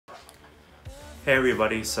Hey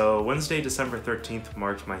everybody, so Wednesday, December 13th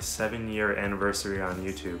marked my 7-year anniversary on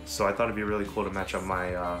YouTube, so I thought it'd be really cool to match up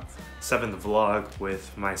my 7th vlog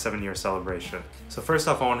with my 7-year celebration. So first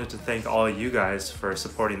off, I wanted to thank all of you guys for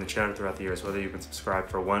supporting the channel throughout the years, whether you've been subscribed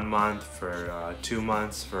for 1 month, for 2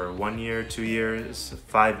 months, for 1 year, 2 years,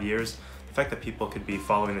 5 years. The fact that people could be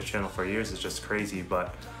following the channel for years is just crazy,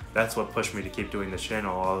 but that's what pushed me to keep doing this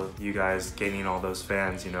channel, all of you guys gaining all those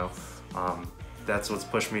fans, you know. That's what's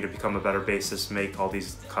pushed me to become a better bassist, make all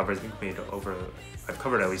these covers. I've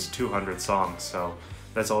covered at least 200 songs, so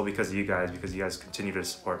that's all because of you guys continue to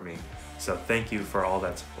support me. So thank you for all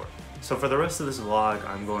that support. So for the rest of this vlog,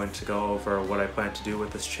 I'm going to go over what I plan to do with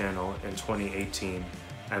this channel in 2018,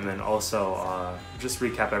 and then also just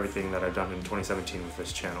recap everything that I've done in 2017 with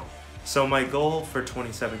this channel. So my goal for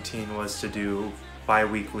 2017 was to do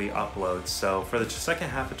bi-weekly uploads. So for the second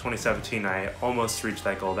half of 2017, I almost reached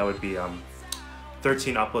that goal. That would be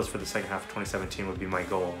 13 uploads for the second half of 2017 would be my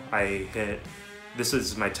goal. This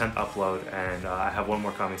is my 10th upload, and I have 1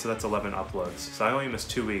 more coming, so that's 11 uploads. So I only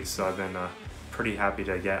missed 2 weeks, so I've been pretty happy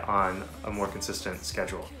to get on a more consistent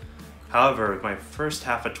schedule. However, my first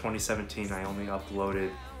half of 2017, I only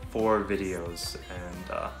uploaded 4 videos,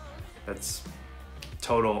 and that's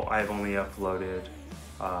total. I've only uploaded,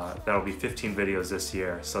 that'll be 15 videos this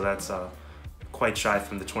year, so that's quite shy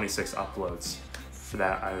from the 26 uploads for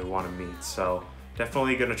that I want to meet. So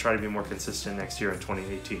definitely going to try to be more consistent next year in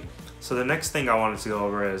 2018. So the next thing I wanted to go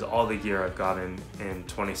over is all the gear I've gotten in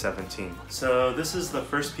 2017. So this is the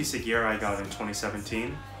first piece of gear I got in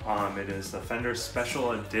 2017. It is the Fender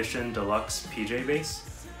Special Edition Deluxe PJ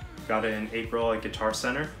bass. Got it in April at Guitar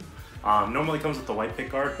Center. Normally comes with the white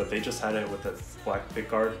pickguard, but they just had it with a black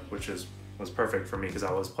pickguard, which was perfect for me because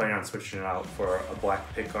I was planning on switching it out for a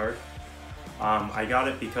black pickguard. I got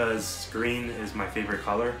it because green is my favorite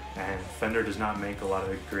color, and Fender does not make a lot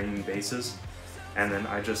of green basses. And then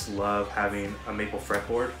I just love having a maple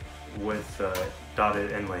fretboard with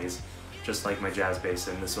dotted inlays, just like my jazz bass,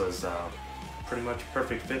 and this was pretty much a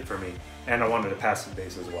perfect fit for me. And I wanted a passive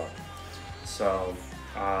bass as well. So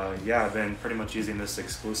yeah, I've been pretty much using this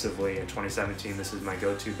exclusively in 2017. This is my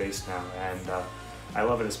go-to bass now, and I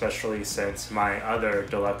love it, especially since my other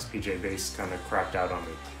Deluxe PJ bass kind of crapped out on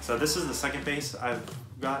me. So this is the second bass I've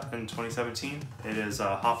got in 2017. It is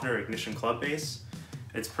a Hofner Ignition Club bass.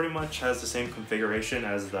 It's pretty much has the same configuration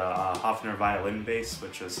as the Hofner violin bass,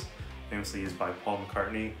 which is famously used by Paul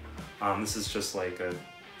McCartney. This is just like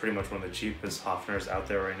pretty much one of the cheapest Hofners out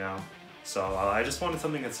there right now. So I just wanted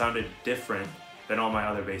something that sounded different than all my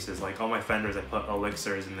other basses. Like all my Fenders, I put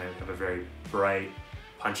elixirs and they have a very bright,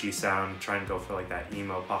 punchy sound, trying to go for like that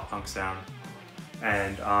emo pop punk sound.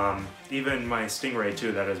 And even my Stingray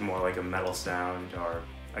too, that is more like a metal sound, or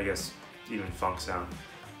I guess even funk sound.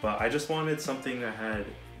 But I just wanted something that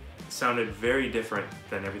sounded very different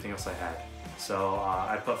than everything else I had. So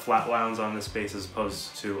I put flat wounds on this bass as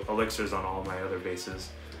opposed to elixirs on all my other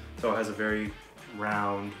basses. So it has a very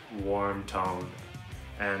round, warm tone,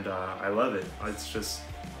 and I love it. It's just,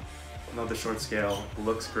 I love the short scale,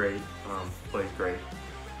 looks great, plays great.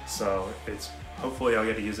 So hopefully I'll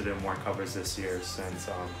get to use it in more covers this year, since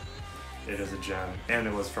it is a gem, and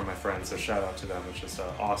it was from my friends, so shout out to them. It's just an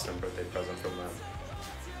awesome birthday present from them.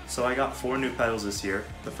 So I got 4 new pedals this year.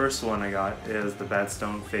 The first one I got is the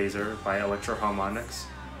Badstone Phaser by Electro Harmonics.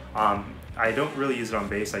 I don't really use it on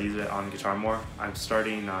bass, I use it on guitar more. I'm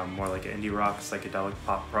starting more like an indie rock, psychedelic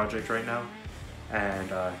pop project right now,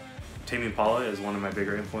 and Tame Impala is one of my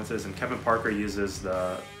bigger influences, and Kevin Parker uses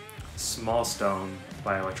the Small Stone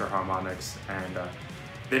by Electro Harmonics, and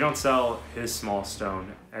they don't sell his Small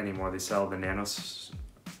Stone anymore. They sell the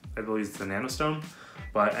I believe it's the Nano Stone.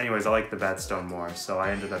 But anyways, I like the Badstone more, so I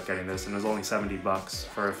ended up getting this, and it was only 70 bucks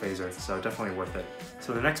for a phaser, so definitely worth it.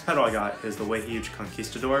 So the next pedal I got is the Way Huge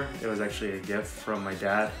Conquistador. It was actually a gift from my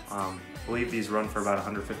dad. I believe these run for about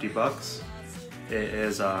 150 bucks. It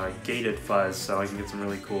is a gated fuzz, so I can get some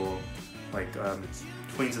really cool, like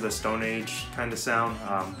Queens of the Stone Age kind of sound.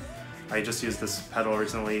 I just used this pedal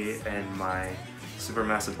recently in my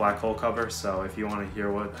Supermassive Black Hole cover, so if you want to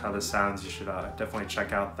hear how this sounds, you should definitely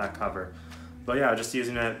check out that cover. But yeah, just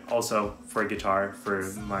using it also for guitar for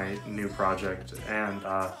my new project, and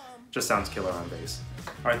just sounds killer on bass.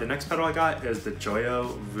 Alright, the next pedal I got is the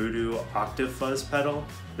Joyo Voodoo Octave Fuzz pedal.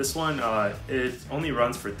 This one, it only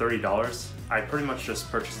runs for $30. I pretty much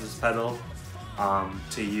just purchased this pedal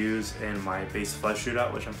to use in my bass fuzz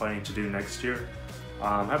shootout, which I'm planning to do next year.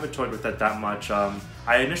 I haven't toyed with it that much.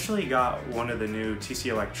 I initially got one of the new TC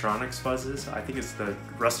Electronics fuzzes. I think it's the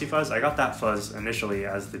Rusty Fuzz. I got that fuzz initially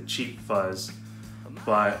as the cheap fuzz,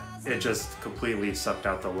 but it just completely sucked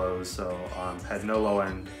out the lows, so had no low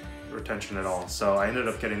end retention at all. So I ended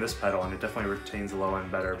up getting this pedal, and it definitely retains the low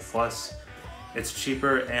end better. Plus, it's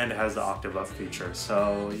cheaper and has the octave up feature.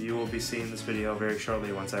 So you will be seeing this video very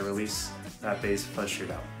shortly once I release that bass Fuzz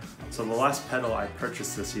shootout. So the last pedal I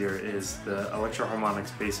purchased this year is the Electro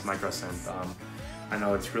Harmonics bass Microsynth. I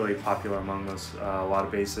know it's really popular among those, a lot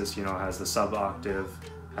of bassists, you know, it has the sub octave,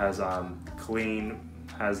 has clean,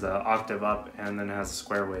 has the octave up, and then it has a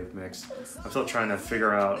square wave mix. I'm still trying to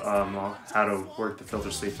figure out how to work the filter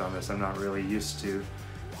sleeves on this. I'm not really used to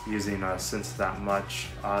using synths that much.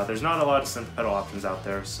 There's not a lot of synth pedal options out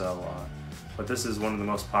there, so but this is one of the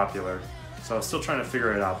most popular. So I'm still trying to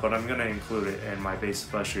figure it out, but I'm going to include it in my bass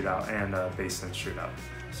Fuzz shootout and bass synth shootout.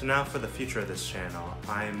 So now for the future of this channel,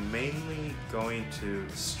 I'm mainly going to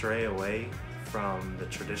stray away from the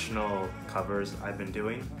traditional covers I've been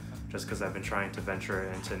doing, just because I've been trying to venture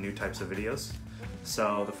into new types of videos.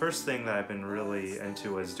 So the first thing that I've been really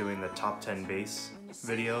into is doing the top 10 bass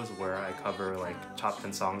videos, where I cover like top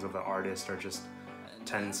 10 songs of the artist or just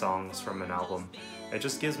 10 songs from an album. It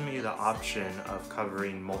just gives me the option of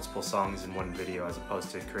covering multiple songs in one video, as opposed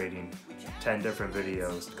to creating 10 different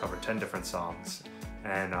videos to cover 10 different songs.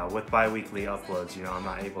 And with bi-weekly uploads, you know, I'm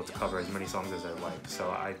not able to cover as many songs as I'd like. So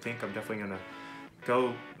I think I'm definitely gonna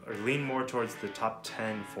go or lean more towards the top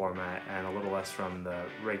 10 format and a little less from the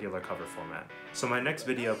regular cover format. So my next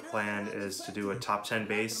video planned is to do a top 10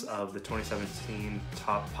 bass of the 2017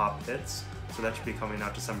 top pop hits. So that should be coming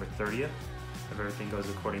out December 30th, if everything goes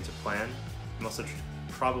according to plan. I'm also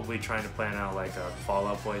probably trying to plan out like a Fall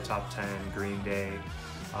Out Boy top 10, Green Day,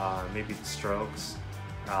 maybe The Strokes,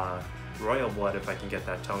 Royal Blood if I can get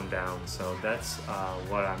that toned down. So that's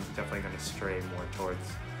what I'm definitely going to stray more towards.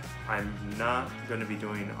 I'm not going to be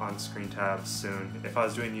doing on-screen tabs soon. If I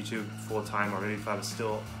was doing YouTube full-time, or maybe if I was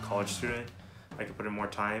still a college student, I could put in more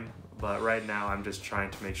time. But right now I'm just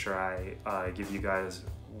trying to make sure I give you guys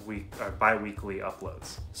bi-weekly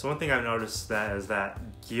uploads. So one thing I've noticed is that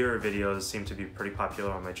gear videos seem to be pretty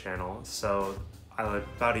popular on my channel. So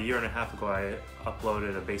about a year and a half ago I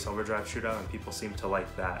uploaded a bass overdrive shootout, and people seem to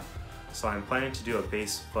like that. So I'm planning to do a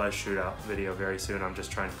bass Fuzz shootout video very soon. I'm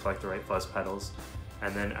just trying to collect the right Fuzz pedals.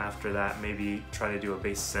 And then after that, maybe try to do a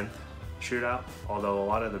bass synth shootout, although a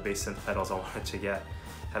lot of the bass synth pedals I wanted to get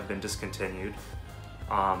have been discontinued.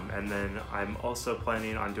 And then I'm also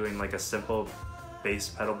planning on doing like a simple bass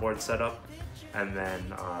pedal board setup, and then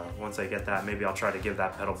once I get that, maybe I'll try to give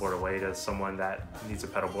that pedal board away to someone that needs a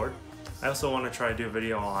pedal board. I also want to try to do a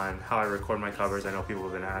video on how I record my covers. I know people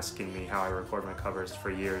have been asking me how I record my covers for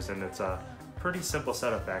years, and it's a pretty simple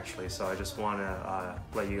setup actually, so I just want to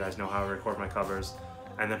let you guys know how I record my covers.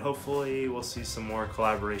 And then hopefully we'll see some more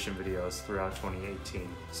collaboration videos throughout 2018.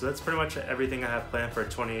 So that's pretty much everything I have planned for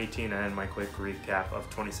 2018 and my quick recap of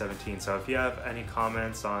 2017. So if you have any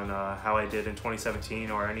comments on how I did in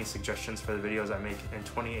 2017 or any suggestions for the videos I make in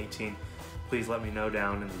 2018, please let me know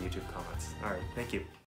down in the YouTube comments. Alright, thank you.